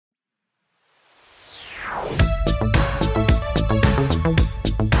And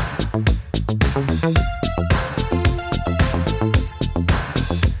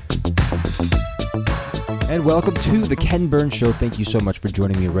welcome to the Ken Burns Show. Thank you so much for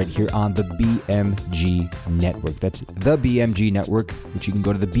joining me right here on the BMG Network. That's the BMG Network, which you can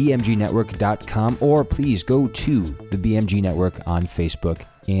go to thebmgnetwork.com, or please go to the BMG Network on Facebook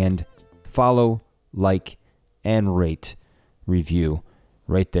and follow, like, and rate, review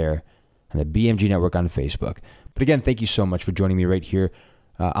right there on the BMG Network on Facebook. But again, thank you so much for joining me right here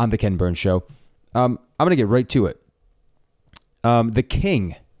on the Ken Burns Show. I'm going to get right to it. The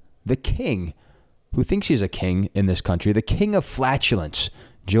king, who thinks he's a king in this country, the king of flatulence,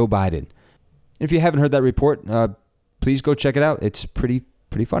 Joe Biden. And if you haven't heard that report, please go check it out. It's pretty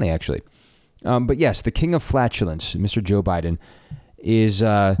funny, actually. But yes, the king of flatulence, Mr. Joe Biden,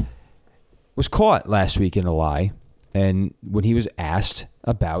 was caught last week in a lie, and when he was asked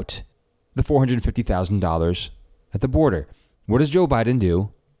about the $450,000 at the border. What does Joe Biden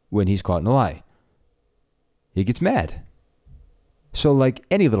do when he's caught in a lie? He gets mad. So like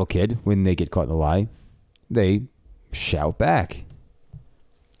any little kid, when they get caught in a lie, they shout back.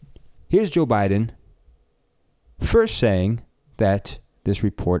 Here's Joe Biden first saying that this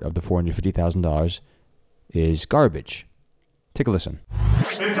report of the $450,000 is garbage. Take a listen.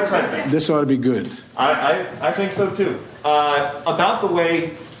 This ought to be good. I think so too. About the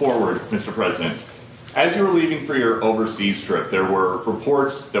way forward, Mr. President, as you were leaving for your overseas trip, there were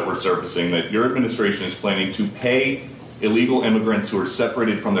reports that were surfacing that your administration is planning to pay illegal immigrants who are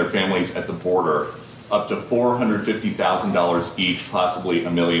separated from their families at the border up to $450,000 each, possibly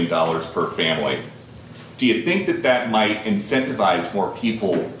 $1 million per family. Do you think that might incentivize more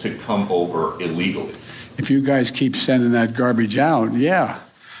people to come over illegally? If you guys keep sending that garbage out, yeah,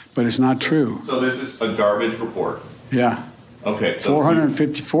 but it's not true. So this is a garbage report? Yeah. Okay. So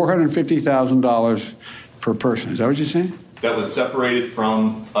 $450,000 per person. Is that what you're saying? That was separated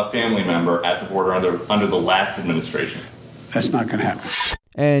from a family member at the border under the last administration. That's not going to happen.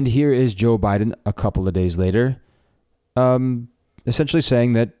 And here is Joe Biden a couple of days later, essentially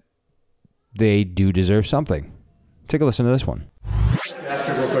saying that they do deserve something. Take a listen to this one. Ask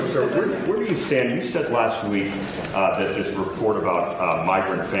you real quick, sir, where do you stand? You said last week that this report about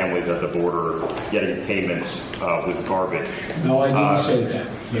migrant families at the border getting payments was garbage. No, I didn't say that.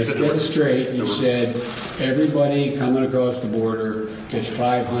 Let's get it straight. You said everybody coming across the border gets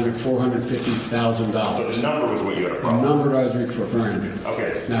 $450,000. So the number was what you had a The problem with? number I was referring to.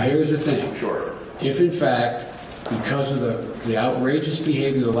 Okay. Now, here's the thing. Sure. If, in fact, because of the outrageous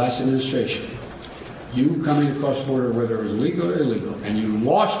behavior of the last administration, you coming across the border, whether it was legal or illegal, and you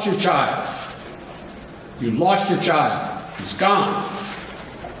lost your child, it's gone,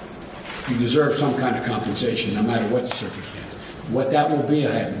 you deserve some kind of compensation, no matter what the circumstance. What that will be,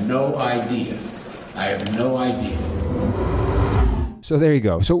 I have no idea. So there you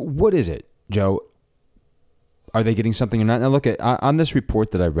go. So what is it, Joe? Are they getting something or not? Now look at on this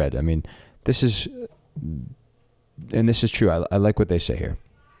report that I read. I mean, this is true. I like what they say here.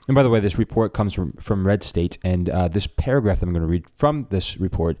 And by the way, this report comes from Red State, and this paragraph that I'm going to read from this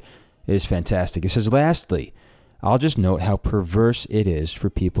report is fantastic. It says, lastly, I'll just note how perverse it is for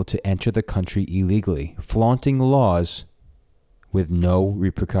people to enter the country illegally, flaunting laws with no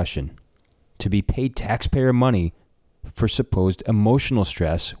repercussion, to be paid taxpayer money for supposed emotional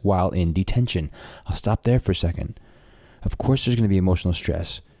stress while in detention. I'll stop there for a second. Of course there's going to be emotional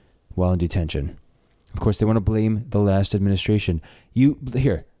stress while in detention. Of course, they want to blame the last administration.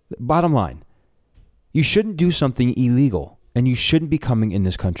 Bottom line, you shouldn't do something illegal, and you shouldn't be coming in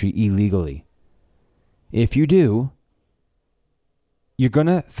this country illegally. If you do, you're going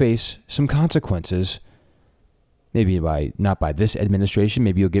to face some consequences, maybe not by this administration,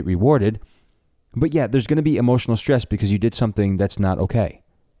 maybe you'll get rewarded, but yeah, there's going to be emotional stress because you did something that's not okay.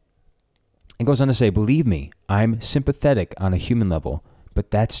 It goes on to say, believe me, I'm sympathetic on a human level,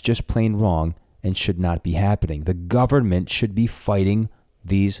 but that's just plain wrong and should not be happening. The government should be fighting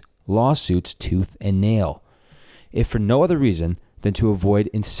these lawsuits tooth and nail, if for no other reason than to avoid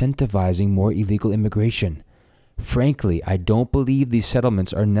incentivizing more illegal immigration. Frankly, I don't believe these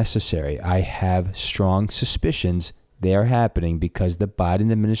settlements are necessary. I have strong suspicions they are happening because the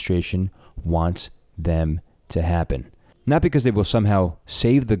Biden administration wants them to happen, not because they will somehow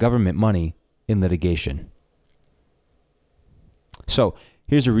save the government money in litigation. So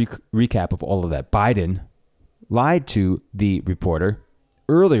here's a recap of all of that. Biden lied to the reporter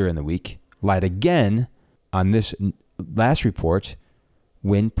earlier in the week, lied again on this last report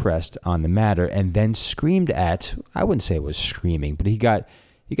when pressed on the matter, and then screamed at, I wouldn't say it was screaming, but he got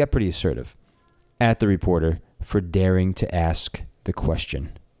pretty assertive at the reporter for daring to ask the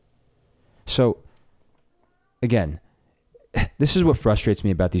question. So again, this is what frustrates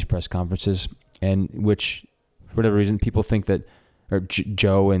me about these press conferences, and which, for whatever reason, people think that, or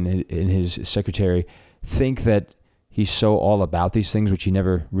Joe and his secretary think that he's so all about these things, which he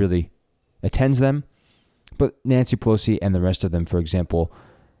never really attends them. But Nancy Pelosi and the rest of them, for example,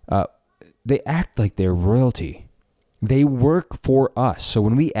 they act like they're royalty. They work for us. So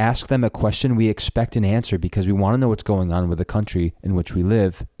when we ask them a question, we expect an answer because we want to know what's going on with the country in which we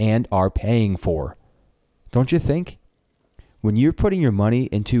live and are paying for. Don't you think? When you're putting your money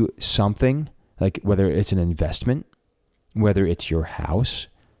into something, like whether it's an investment, whether it's your house,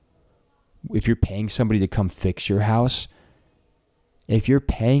 if you're paying somebody to come fix your house, if you're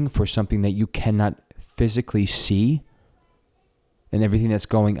paying for something that you cannot physically see and everything that's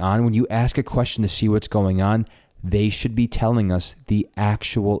going on, when you ask a question to see what's going on, they should be telling us the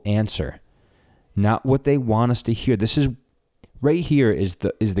actual answer, not what they want us to hear. This is right here is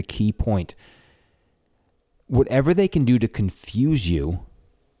the key point. Whatever they can do to confuse you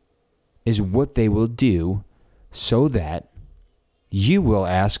is what they will do so that you will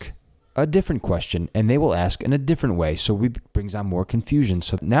ask a different question and they will ask in a different way. So it brings on more confusion.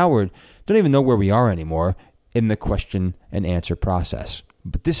 So now we don't even know where we are anymore in the question and answer process.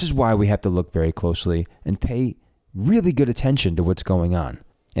 But this is why we have to look very closely and pay really good attention to what's going on.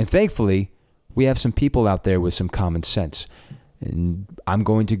 And thankfully, we have some people out there with some common sense. And I'm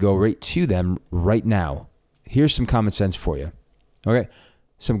going to go right to them right now. Here's some common sense for you. Okay.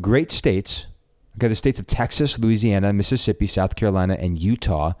 Some great states. Okay. The states of Texas, Louisiana, Mississippi, South Carolina, and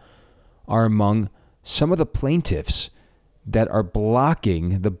Utah are among some of the plaintiffs that are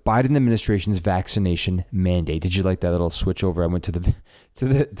blocking the Biden administration's vaccination mandate. Did you like that little switch over? I went to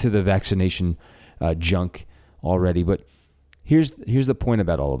the vaccination junk already, but here's the point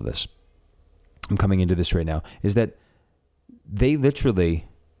about all of this. I'm coming into this right now, is that they literally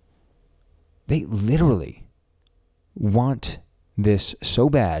want this so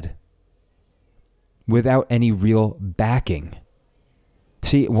bad without any real backing.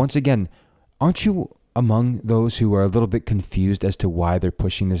 See, once again, aren't you among those who are a little bit confused as to why they're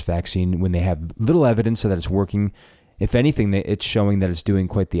pushing this vaccine when they have little evidence that it's working? If anything, it's showing that it's doing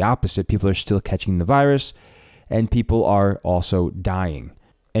quite the opposite. People are still catching the virus, and people are also dying.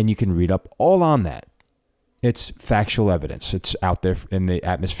 And you can read up all on that. It's factual evidence. It's out there in the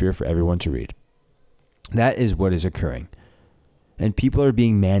atmosphere for everyone to read. That is what is occurring. And people are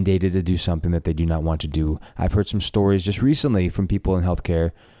being mandated to do something that they do not want to do. I've heard some stories just recently from people in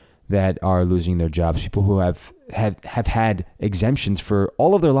healthcare that are losing their jobs. People who have had exemptions for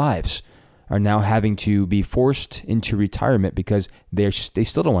all of their lives are now having to be forced into retirement because they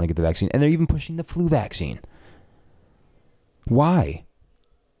still don't want to get the vaccine. And they're even pushing the flu vaccine. Why?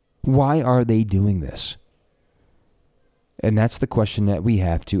 Why are they doing this? And that's the question that we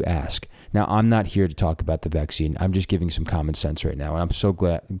have to ask. Now, I'm not here to talk about the vaccine. I'm just giving some common sense right now. And I'm so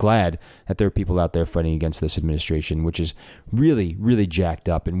glad that there are people out there fighting against this administration, which is really, really jacked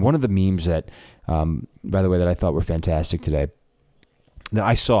up. And one of the memes that, by the way, that I thought were fantastic today, that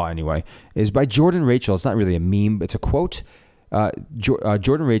I saw anyway, is by Jordan Rachel. It's not really a meme, but it's a quote.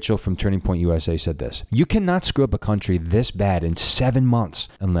 Jordan Rachel from Turning Point USA said this: "You cannot screw up a country this bad in 7 months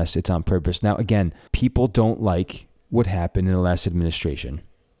unless it's on purpose." Now, again, people don't like what happened in the last administration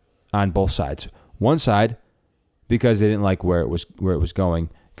on both sides. One side, because they didn't like where it was going,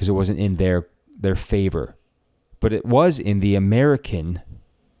 because it wasn't in their favor. But it was in the Americans'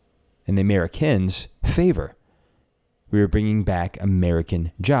 favor. We were bringing back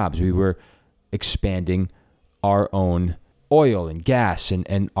American jobs. We were expanding our own oil and gas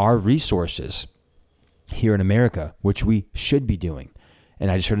and our resources here in America, which we should be doing.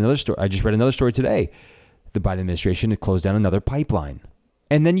 And I just read another story today. The Biden administration had closed down another pipeline.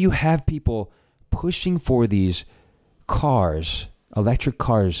 And then you have people pushing for these cars, electric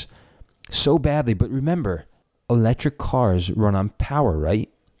cars, so badly. But remember, electric cars run on power, right?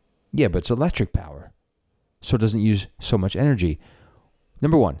 Yeah, but it's electric power. So it doesn't use so much energy.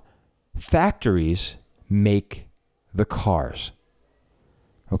 Number one, factories make the cars.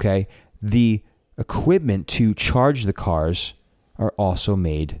 Okay? The equipment to charge the cars are also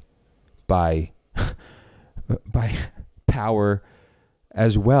made by power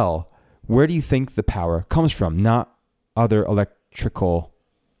as well. Where do you think the power comes from? Not other electrical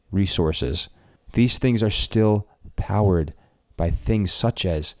resources. These things are still powered by things such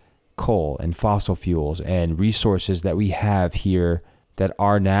as coal and fossil fuels and resources that we have here that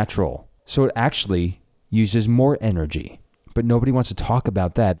are natural. So it actually uses more energy. But nobody wants to talk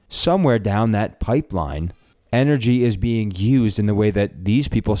about that. Somewhere down that pipeline, energy is being used in the way that these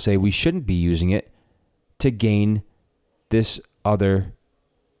people say we shouldn't be using it to gain this other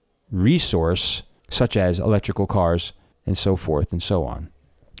resource such as electrical cars and so forth and so on.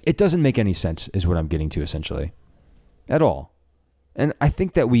 It doesn't make any sense, is what I'm getting to, essentially, at all. And I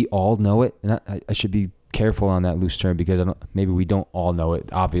think that we all know it, and I should be careful on that loose term because maybe we don't all know it,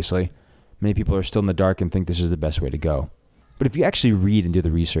 obviously. Many people are still in the dark and think this is the best way to go. But if you actually read and do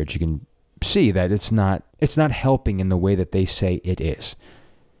the research, you can see that it's not helping in the way that they say it is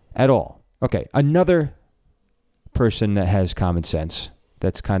at all. Okay, another person that has common sense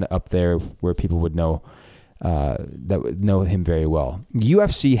that's kind of up there where people would know that would know him very well.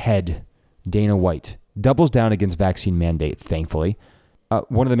 UFC head Dana White doubles down against vaccine mandate, thankfully.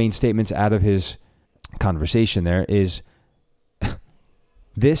 One of the main statements out of his conversation there is,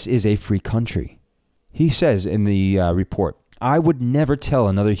 this is a free country. He says in the report, I would never tell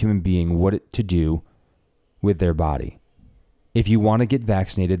another human being what to do with their body. If you want to get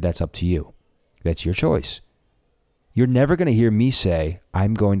vaccinated, that's up to you. That's your choice. You're never going to hear me say,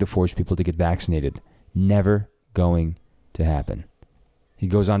 I'm going to force people to get vaccinated. Never going to happen. He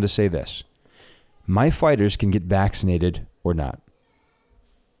goes on to say this. My fighters can get vaccinated or not.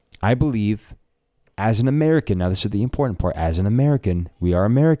 I believe as an American, now this is the important part, as an American, we are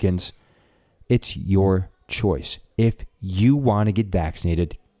Americans, it's your choice. If you want to get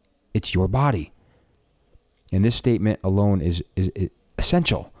vaccinated, it's your body. And this statement alone is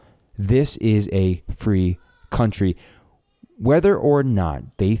essential. This is a free country. Whether or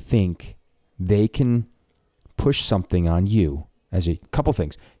not they think they can push something on you as a couple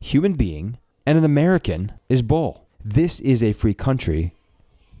things, human being and an American is bull. This is a free country,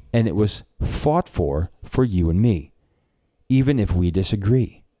 and it was fought for you and me, even if we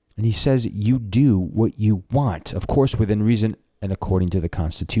disagree. And he says you do what you want, of course, within reason and according to the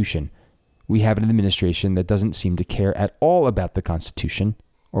Constitution. We have an administration that doesn't seem to care at all about the Constitution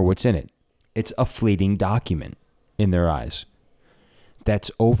or what's in it. It's a fleeting document in their eyes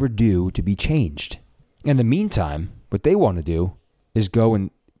that's overdue to be changed. In the meantime, what they want to do is go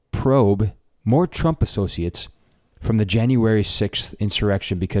and probe more Trump associates from the January 6th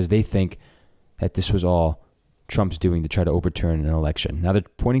insurrection because they think that this was all Trump's doing to try to overturn an election. Now they're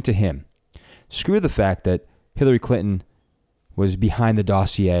pointing to him. Screw the fact that Hillary Clinton was behind the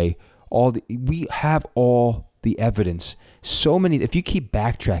dossier. We have all the evidence. So many, if you keep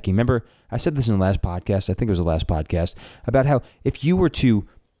backtracking, remember I said this in the last podcast, I think it was the last podcast, about how if you were to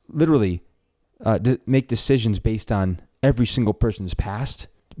literally make decisions based on every single person's past,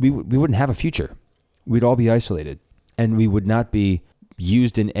 we wouldn't have a future. We'd all be isolated, and we would not be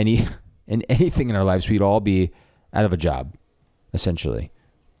used in anything in our lives. We'd all be out of a job, essentially.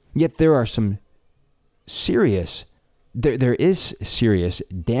 Yet there are some serious, there is serious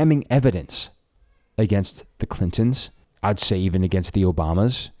damning evidence against the Clintons. I'd say even against the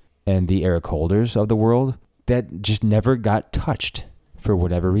Obamas and the Eric Holders of the world that just never got touched for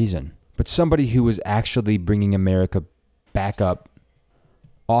whatever reason. But somebody who was actually bringing America back up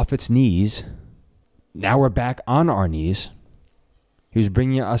off its knees, now we're back on our knees. He was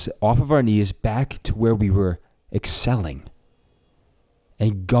bringing us off of our knees back to where we were excelling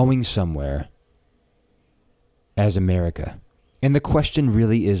and going somewhere as America. And the question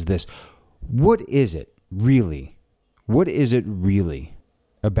really is this. What is it really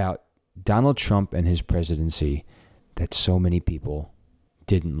about Donald Trump and his presidency that so many people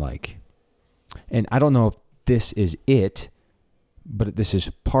didn't like? And I don't know if this is it, but this is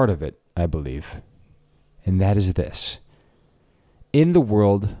part of it, I believe. And that is this. In the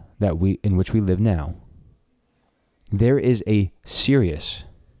world in which we live now, there is a serious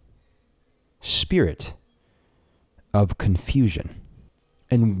spirit of confusion.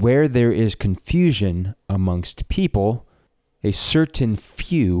 And where there is confusion amongst people, a certain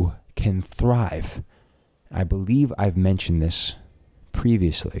few can thrive. I believe I've mentioned this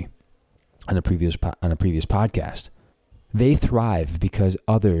previously on a previous podcast. They thrive because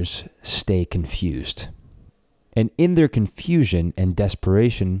others stay confused. And in their confusion and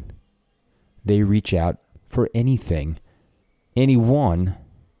desperation, they reach out for anything, anyone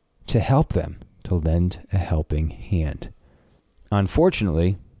to help them, to lend a helping hand.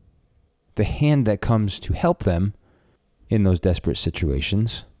 Unfortunately, the hand that comes to help them in those desperate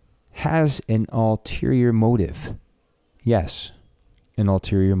situations has an ulterior motive. Yes, an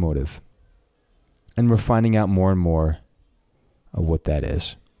ulterior motive. And we're finding out more and more of what that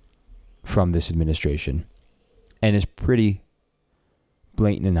is from this administration. And it's pretty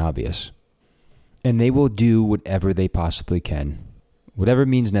blatant and obvious. And they will do whatever they possibly can, whatever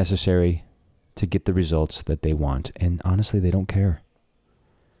means necessary to get the results that they want. And honestly, they don't care.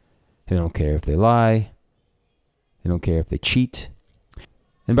 They don't care if they lie. They don't care if they cheat.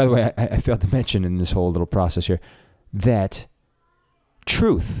 And by the way, I failed to mention in this whole little process here that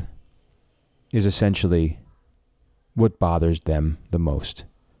truth is essentially what bothers them the most.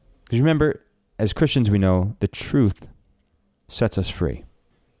 Because remember, as Christians, we know the truth sets us free.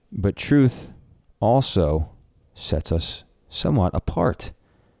 But truth also sets us somewhat apart,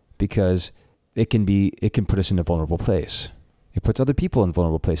 because it can put us in a vulnerable place. It puts other people in a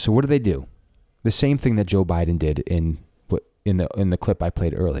vulnerable place. So what do? The same thing that Joe Biden did in the clip I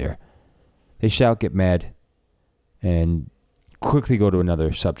played earlier. They shout, get mad, and quickly go to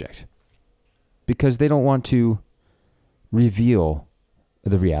another subject, because they don't want to reveal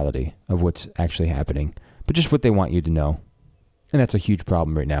the reality of what's actually happening, but just what they want you to know. And that's a huge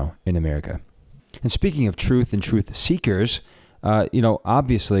problem right now in America. And speaking of truth and truth seekers,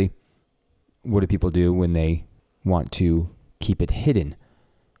 obviously, what do people do when they want to keep it hidden?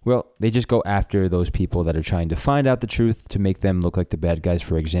 Well, they just go after those people that are trying to find out the truth to make them look like the bad guys.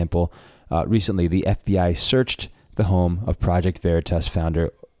 For example, recently the FBI searched the home of Project Veritas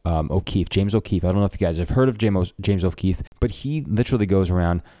founder James O'Keefe. I don't know if you guys have heard of James O'Keefe, but he literally goes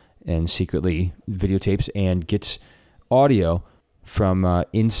around and secretly videotapes and gets audio from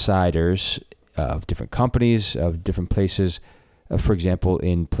insiders of different companies, of different places. For example,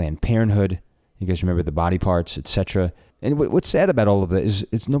 in Planned Parenthood, you guys remember the body parts, etc. And what's sad about all of that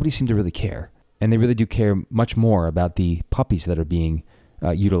is nobody seemed to really care. And they really do care much more about the puppies that are being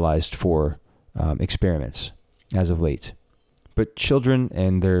utilized for experiments as of late. But children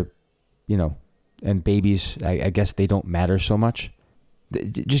and their, and babies, I guess they don't matter so much.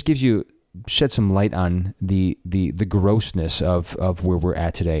 It just shed some light on the grossness of where we're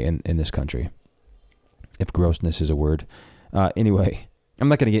at today in this country. If grossness is a word. Anyway, I'm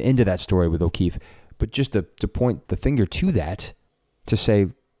not going to get into that story with O'Keefe, but just to point the finger to that, to say,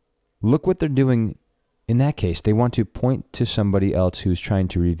 look what they're doing in that case. They want to point to somebody else who's trying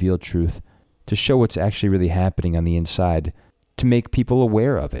to reveal truth, to show what's actually really happening on the inside, to make people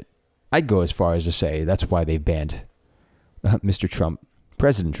aware of it. I'd go as far as to say that's why they banned Mr. Trump,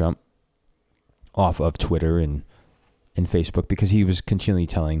 President Trump, off of Twitter and Facebook, because he was continually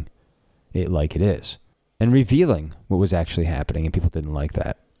telling it like it is and revealing what was actually happening, and people didn't like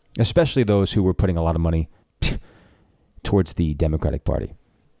that, especially those who were putting a lot of money towards the Democratic Party.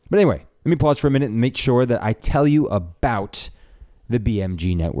 But anyway, let me pause for a minute and make sure that I tell you about the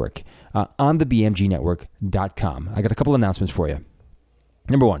BMG Network. On the BMGnetwork.com, I got a couple announcements for you.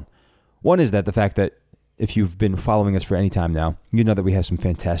 Number one is that the fact that if you've been following us for any time now, you know that we have some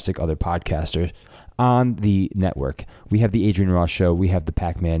fantastic other podcasters on the network. We have the Adrian Ross Show, we have the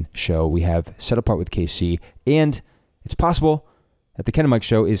Pac-Man Show, we have Set Apart with KC, and it's possible that the Ken and Mike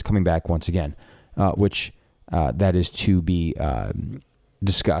Show is coming back once again, which that is to be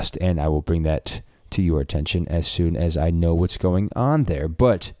discussed, and I will bring that to your attention as soon as I know what's going on there.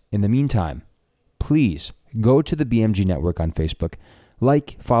 But in the meantime, please go to the BMG Network on Facebook,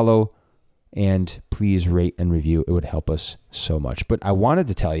 follow, and please rate and review. It would help us so much. But I wanted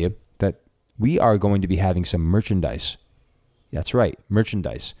to tell you that we are going to be having some merchandise. That's right,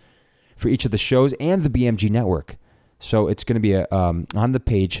 merchandise for each of the shows and the BMG Network. So it's going to be on the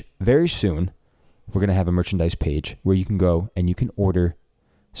page very soon. We're going to have a merchandise page where you can go and you can order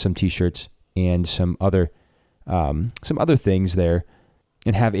some T-shirts and some other things there,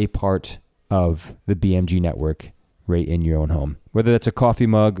 and have a part of the BMG Network right in your own home. Whether that's a coffee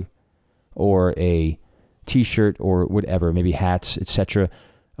mug or a T-shirt or whatever, maybe hats, etc.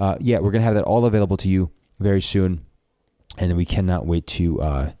 We're going to have that all available to you very soon, and we cannot wait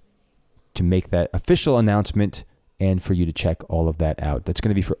to make that official announcement and for you to check all of that out. That's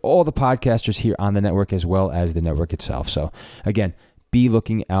going to be for all the podcasters here on the network as well as the network itself. So again, be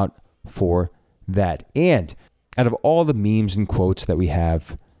looking out for that. And out of all the memes and quotes that we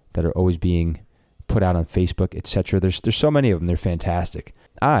have that are always being put out on Facebook, etc., there's so many of them. They're fantastic.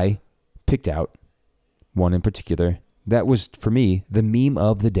 I picked out one in particular that was, for me, the meme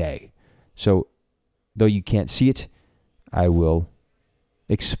of the day. So though you can't see it, I will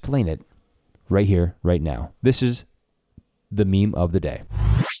explain it right here, right now. This is the meme of the day.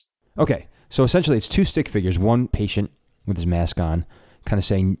 Okay, so essentially it's two stick figures, one patient with his mask on, kind of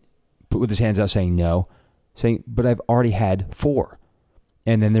saying, with his hands out saying no, saying, but I've already had 4.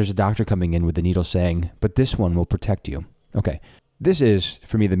 And then there's a doctor coming in with the needle saying, but this one will protect you. Okay, this is,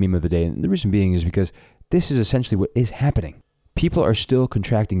 for me, the meme of the day. And the reason being is because this is essentially what is happening. People are still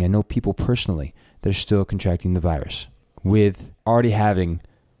contracting. I know people personally that are still contracting the virus with already having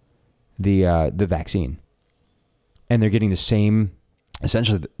the vaccine. And they're getting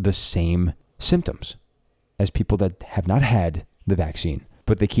essentially the same symptoms as people that have not had the vaccine,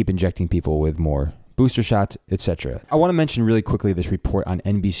 but they keep injecting people with more booster shots, etc. I want to mention really quickly this report on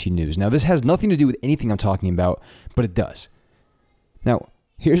NBC News. Now, this has nothing to do with anything I'm talking about, but it does. Now,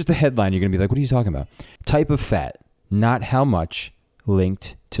 Here's the headline. You're going to be like, what are you talking about? Type of fat, not how much,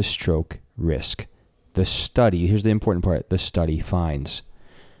 linked to stroke risk. The study, here's the important part, the study finds.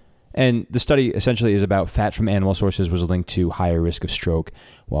 And the study essentially is about fat from animal sources was linked to higher risk of stroke,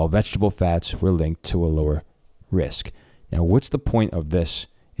 while vegetable fats were linked to a lower risk. Now, what's the point of this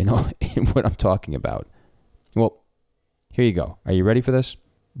in what I'm talking about? Well, here you go. Are you ready for this?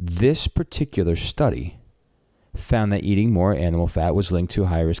 This particular study found that eating more animal fat was linked to a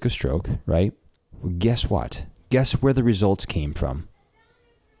higher risk of stroke, right? Well, guess what? Guess where the results came from?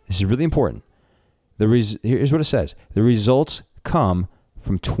 This is really important. Here's what it says. The results come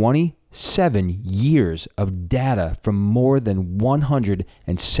from 27 years of data from more than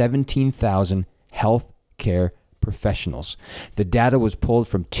 117,000 healthcare professionals. The data was pulled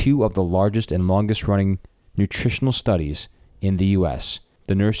from two of the largest and longest running nutritional studies in the U.S.,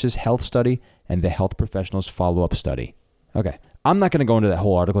 the Nurses' Health Study and the Health Professionals Follow-Up Study. Okay, I'm not going to go into that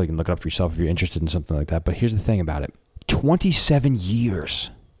whole article. You can look it up for yourself if you're interested in something like that. But here's the thing about it. 27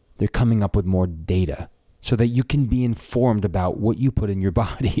 years, they're coming up with more data so that you can be informed about what you put in your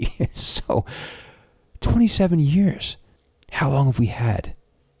body. So 27 years. How long have we had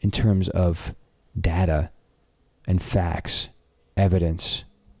in terms of data and facts, evidence,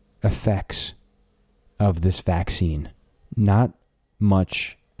 effects of this vaccine? Not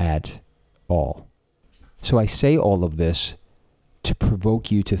much at all. So I say all of this to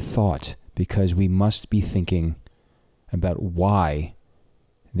provoke you to thought, because we must be thinking about why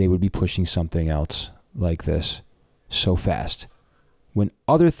they would be pushing something else like this so fast, when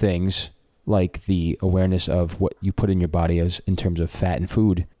other things like the awareness of what you put in your body as in terms of fat and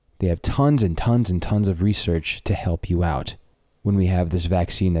food, they have tons and tons and tons of research to help you out, when we have this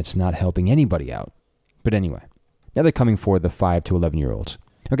vaccine that's not helping anybody out. But anyway, now they're coming for the 5 to 11-year-olds.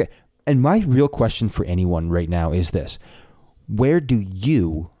 Okay, and my real question for anyone right now is this. Where do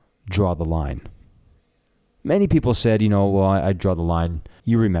you draw the line? Many people said, well, I draw the line.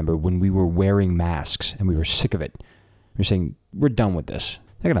 You remember when we were wearing masks and we were sick of it. We're saying, we're done with this.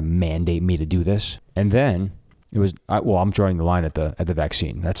 They're going to mandate me to do this. And then it was, I'm drawing the line at the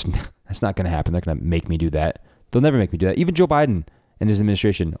vaccine. That's not going to happen. They're going to make me do that. They'll never make me do that. Even Joe Biden and his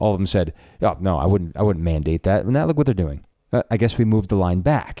administration, all of them said, oh, no, I wouldn't mandate that. And now look what they're doing. I guess we moved the line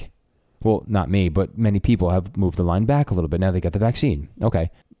back. Well, not me, but many people have moved the line back a little bit. Now they got the vaccine. Okay,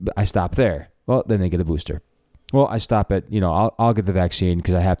 but I stop there. Well, then they get a booster. Well, I stop at, I'll get the vaccine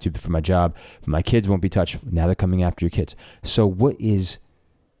because I have to for my job. My kids won't be touched. Now they're coming after your kids. So what is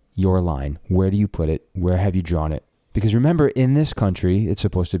your line? Where do you put it? Where have you drawn it? Because remember, in this country, it's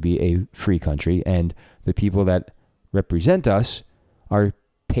supposed to be a free country, and the people that represent us are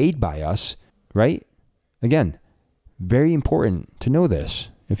paid by us, right? Again, very important to know this.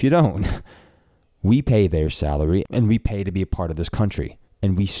 If you don't, we pay their salary and we pay to be a part of this country.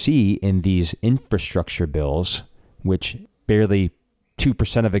 And we see in these infrastructure bills, which barely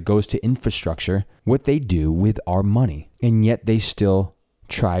 2% of it goes to infrastructure, what they do with our money. And yet they still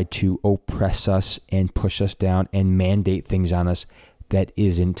try to oppress us and push us down and mandate things on us that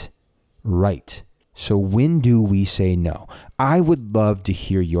isn't right. So when do we say no? I would love to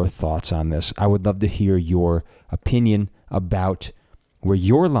hear your thoughts on this. I would love to hear your opinion about where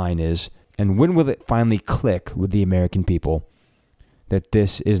your line is, and when will it finally click with the American people that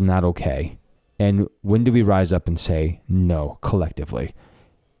this is not okay? And when do we rise up and say no collectively?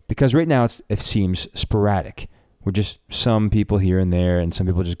 Because right now it seems sporadic. We're just some people here and there, and some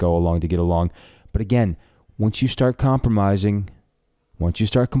people just go along to get along. But again, once you start compromising, once you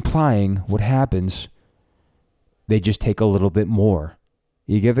start complying, what happens? They just take a little bit more.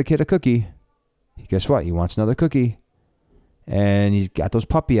 You give a kid a cookie, guess what? He wants another cookie. And he's got those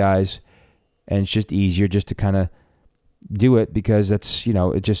puppy eyes, and it's just easier just to kind of do it because that's,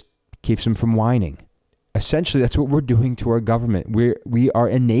 it just keeps him from whining. Essentially, that's what we're doing to our government. We are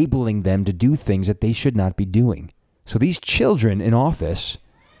enabling them to do things that they should not be doing. So these children in office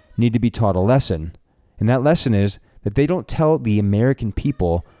need to be taught a lesson. And that lesson is that they don't tell the American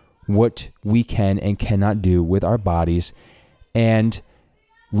people what we can and cannot do with our bodies. And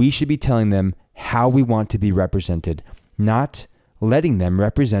we should be telling them how we want to be represented, not letting them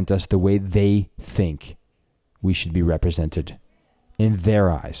represent us the way they think we should be represented in their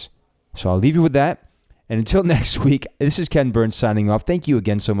eyes. So I'll leave you with that. And until next week, this is Ken Burns signing off. Thank you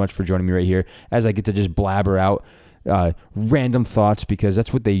again so much for joining me right here as I get to just blabber out random thoughts, because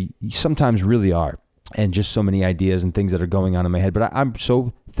that's what they sometimes really are. And just so many ideas and things that are going on in my head. But I'm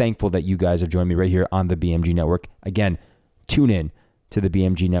so thankful that you guys have joined me right here on the BMG Network. Again, tune in to the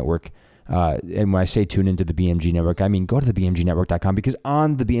BMG Network. And when I say tune into the BMG Network, I mean go to the BMGnetwork.com, because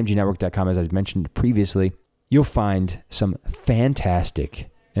on the BMGnetwork.com, as I mentioned previously, you'll find some fantastic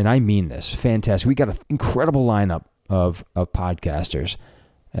and I mean this, fantastic. We got an incredible lineup of podcasters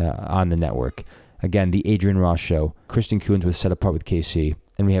on the network. Again, the Adrian Ross Show, Kristen Coons with Set Apart with KC,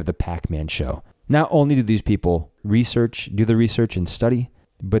 and we have the Pac-Man Show. Not only do these people do the research and study,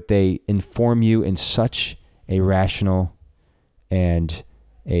 but they inform you in such a rational and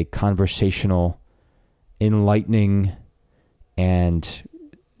a conversational, enlightening, and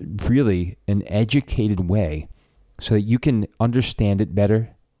really an educated way so that you can understand it better.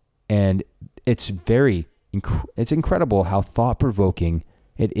 And it's incredible how thought-provoking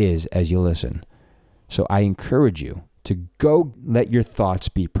it is as you listen. So I encourage you to go let your thoughts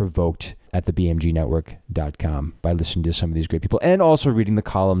be provoked at the BMGnetwork.com by listening to some of these great people and also reading the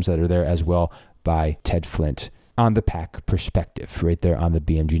columns that are there as well by Ted Flint on the Pac Perspective right there on the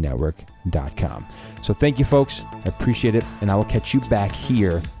BMGnetwork.com. So thank you, folks. I appreciate it. And I will catch you back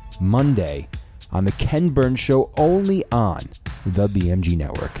here Monday on the Ken Burns Show, only on the BMG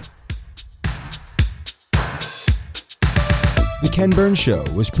Network. The Ken Burns Show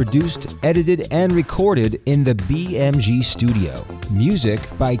was produced, edited, and recorded in the BMG studio. Music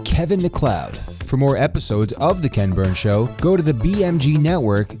by Kevin MacLeod. For more episodes of The Ken Burns Show, go to the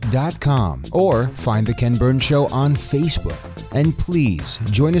BMGnetwork.com or find The Ken Burns Show on Facebook. And please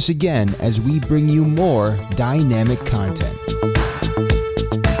join us again as we bring you more dynamic content.